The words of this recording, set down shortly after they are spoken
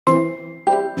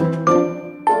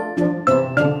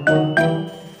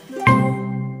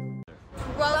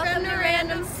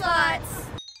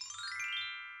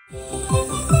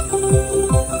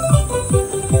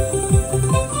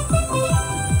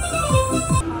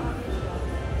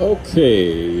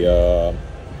Okay,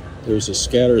 there's a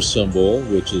scatter symbol,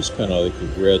 which is kind of like a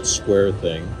red square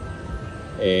thing.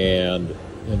 And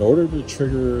in order to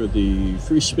trigger the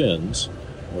free spins,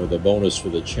 or the bonus for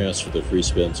the chance for the free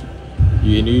spins,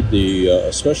 you need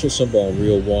the special symbol on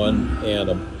reel 1 and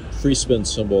a free spin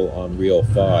symbol on reel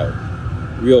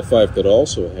 5. Reel 5 could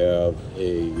also have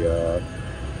a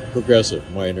progressive,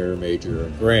 minor, major,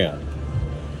 and grand.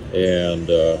 And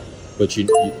but you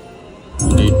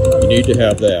need to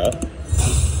have that.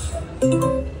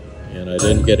 And I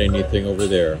didn't get anything over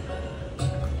there.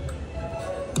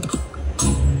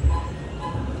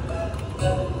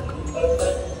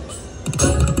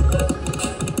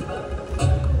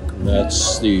 And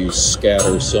that's the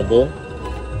scatter symbol.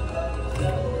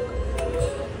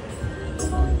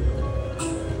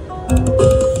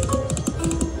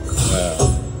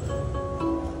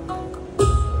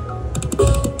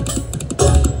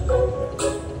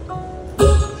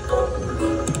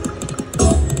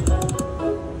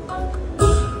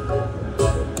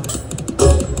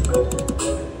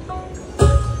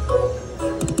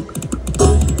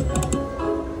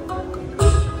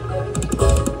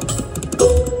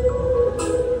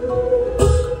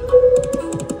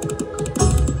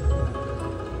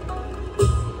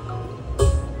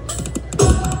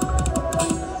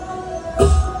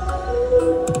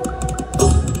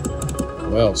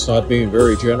 Well, it's not being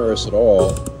very generous at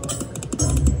all.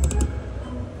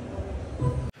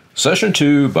 Session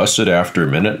 2 busted after a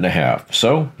minute and a half,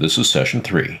 so this is session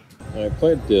 3. I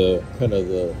played the kind of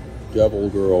the Devil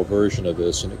Girl version of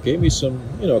this, and it gave me some,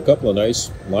 a couple of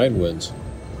nice line wins.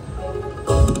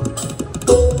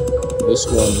 This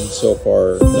one so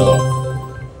far, no.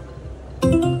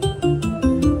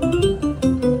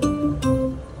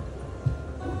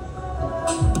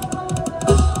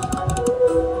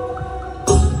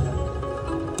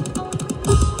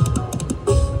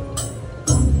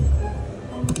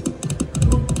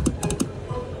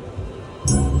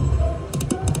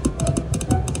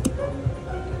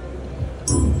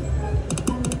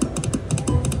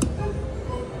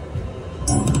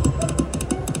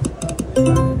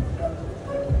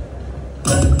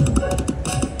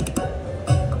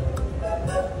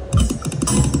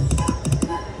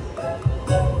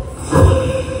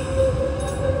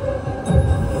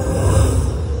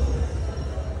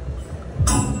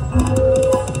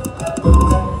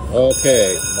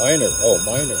 Okay, minor. Oh,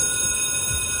 minor.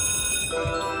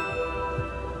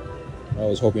 I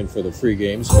was hoping for the free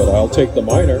games, but I'll take the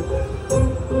minor.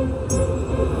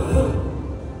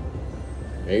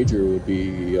 Major would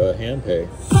be hand pay.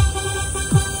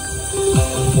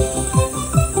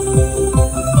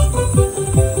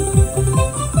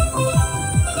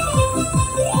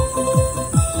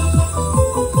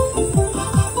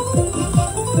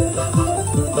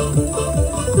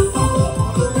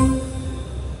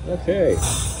 Okay.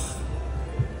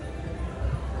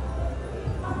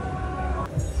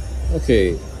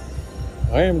 Okay,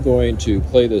 I am going to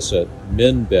play this at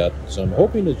min bet, so I'm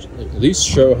hoping to at least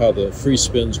show how the free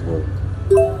spins work.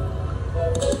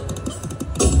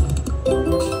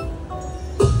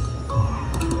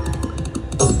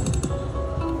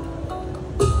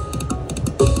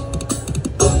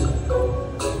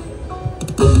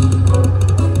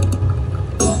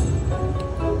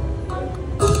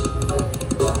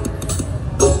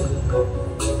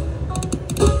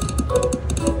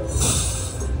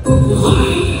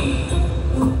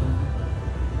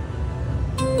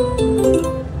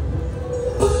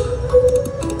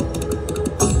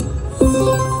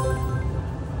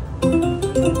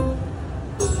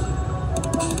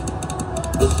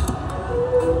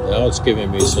 Now it's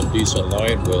giving me some decent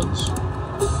line wins.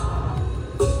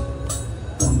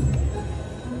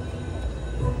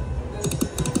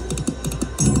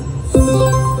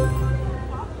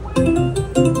 I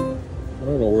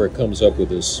don't know where it comes up with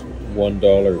this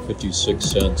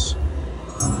 $1.56.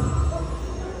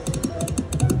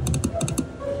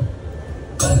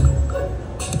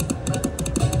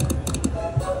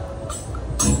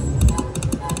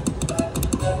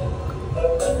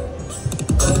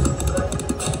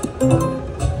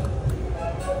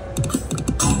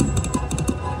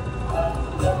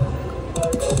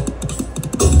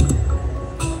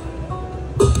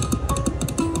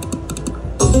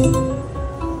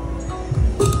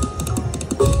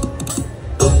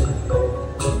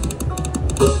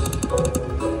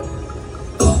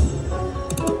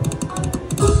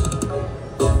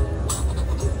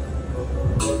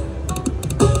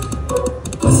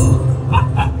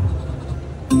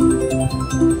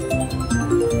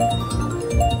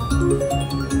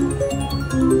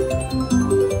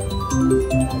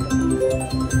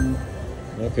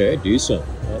 Okay, decent.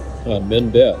 Min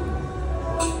bet.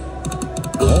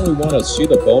 Now we want to see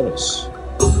the bonus.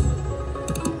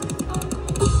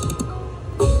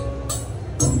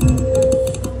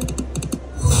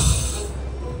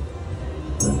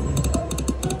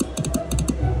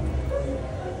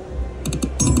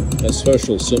 That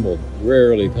special symbol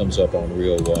rarely comes up on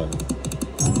reel 1.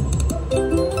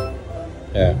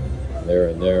 Yeah, there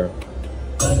and there.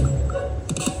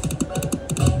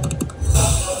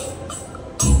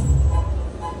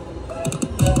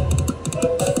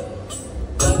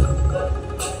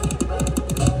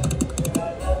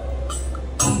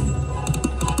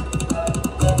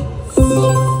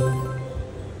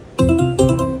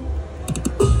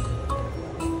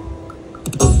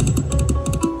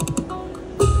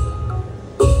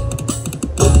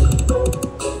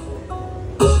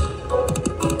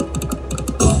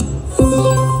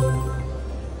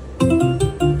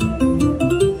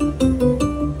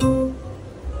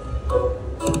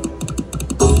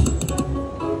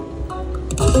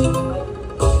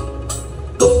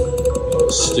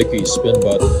 Sticky spin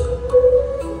button.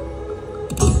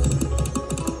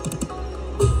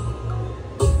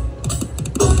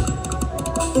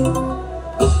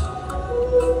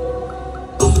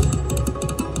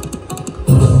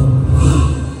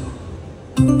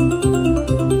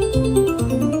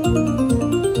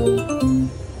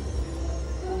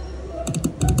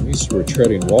 At least we're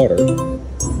treading water.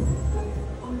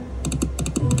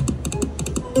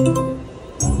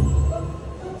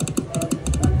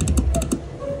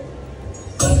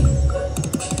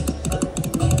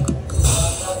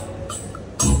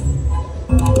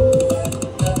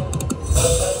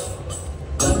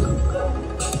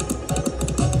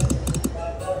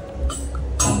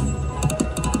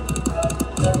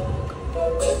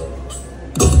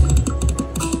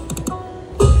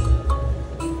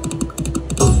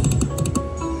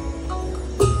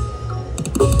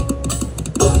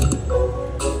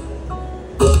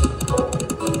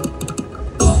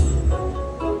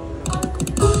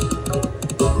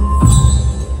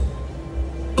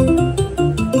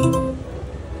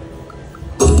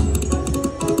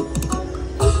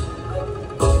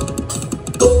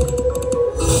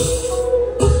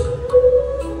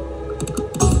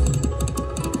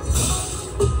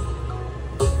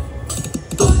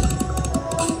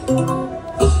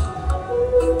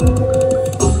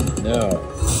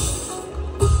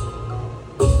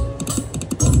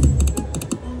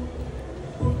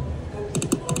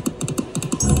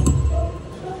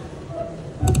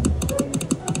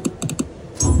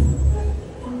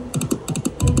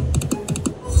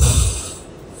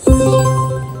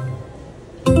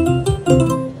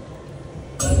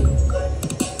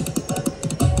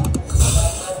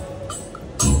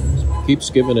 Keeps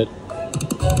giving it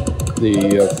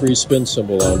the free spin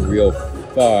symbol on reel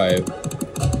 5,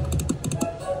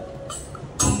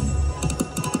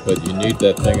 but you need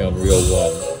that thing on reel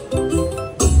 1.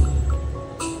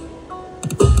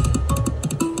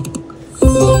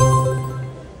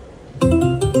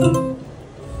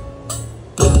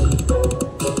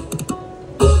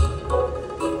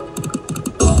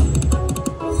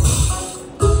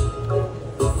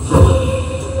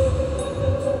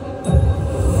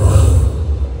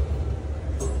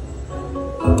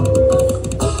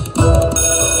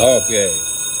 Okay,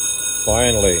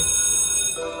 finally.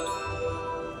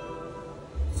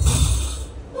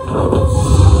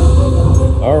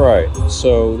 Alright,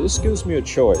 so this gives me a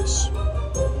choice.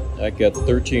 I get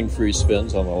 13 free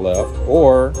spins on the left,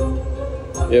 or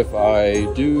if I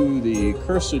do the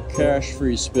Cursed Cash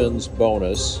free spins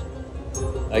bonus,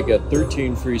 I get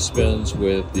 13 free spins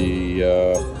with the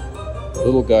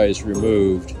little guys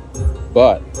removed,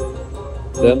 but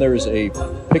then there's a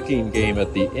picking game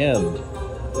at the end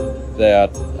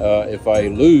that if I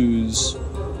lose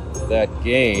that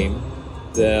game,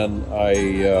 then I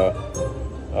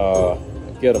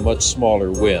get a much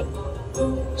smaller win.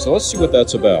 So let's see what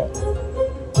that's about.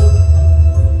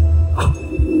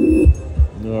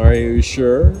 Are you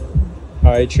sure?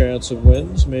 High chance of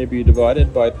wins may be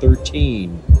divided by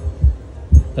 13.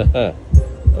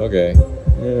 Okay.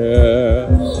 Yeah.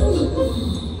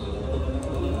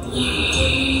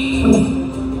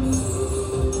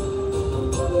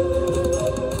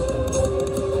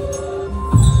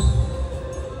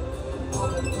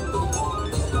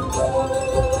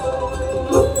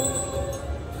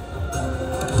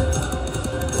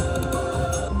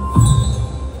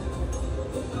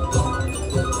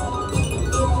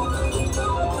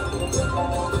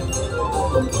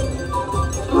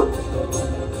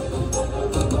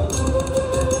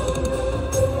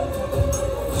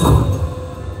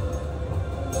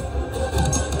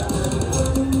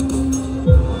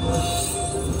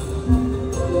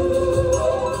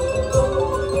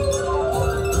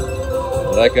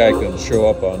 That guy can show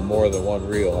up on more than one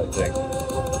reel, I think.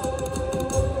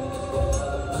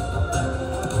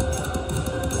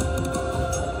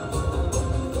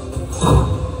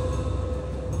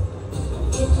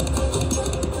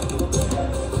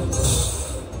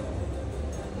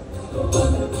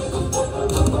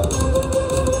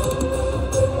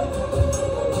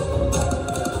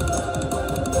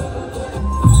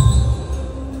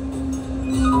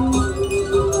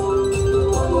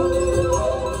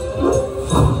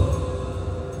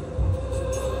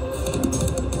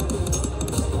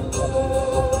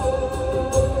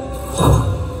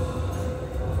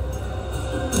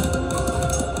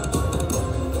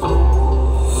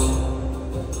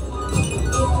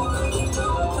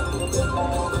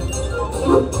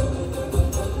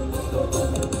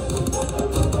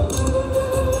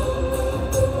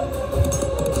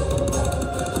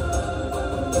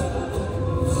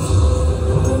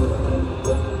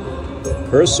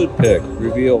 Cursed pick.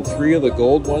 Reveal 3 of the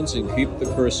gold ones and keep the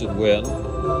cursed win.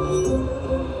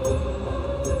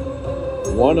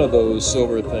 1 of those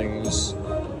silver things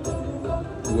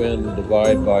win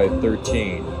divide by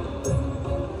 13.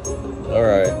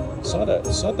 Alright. It's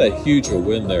not that huge a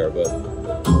win there, but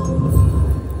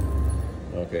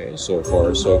okay, so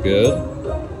far so good.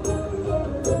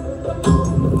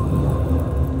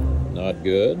 Not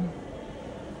good.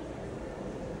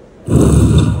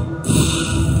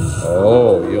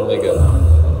 Oh, you only get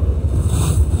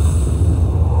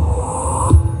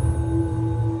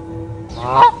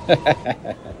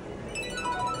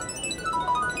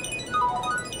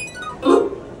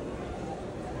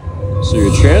so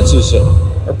your chances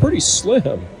are pretty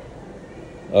slim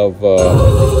of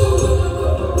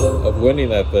winning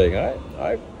that thing.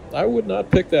 I would not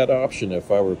pick that option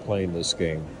if I were playing this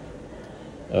game.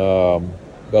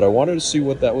 But I wanted to see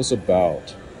what that was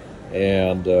about.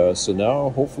 And so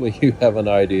now hopefully you have an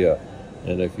idea,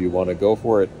 and if you want to go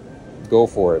for it, go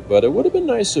for it. But it would have been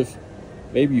nice if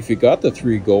maybe if you got the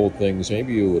 3 gold things,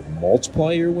 maybe you would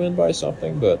multiply your win by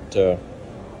something, but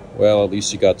well, at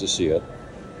least you got to see it.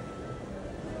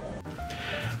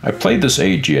 I played this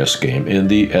AGS game in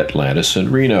the Atlantis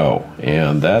in Reno,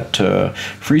 and that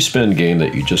free spin game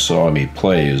that you just saw me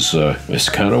play is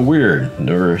kind of weird.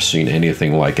 Never seen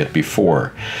anything like it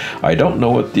before. I don't know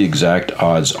what the exact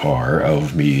odds are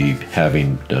of me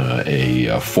having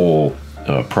a full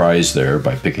prize there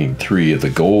by picking 3 of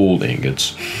the gold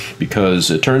ingots,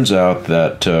 because it turns out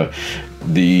that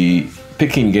the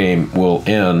picking game will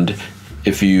end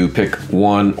if you pick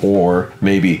 1 or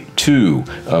maybe 2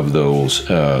 of those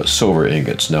silver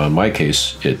ingots. Now in my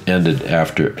case it ended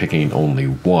after picking only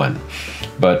 1,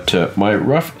 but my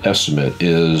rough estimate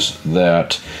is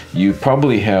that you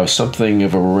probably have something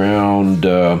of around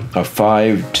a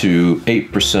 5 to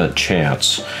 8%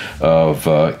 chance of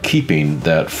keeping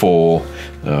that full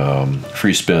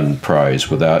free spin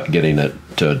prize without getting it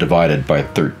divided by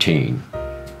 13.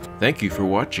 Thank you for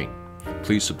watching.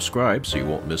 Please subscribe so you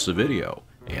won't miss a video,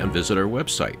 and visit our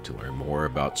website to learn more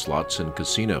about slots and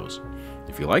casinos.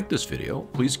 If you like this video,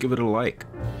 please give it a like,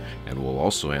 and we'll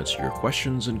also answer your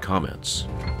questions and comments.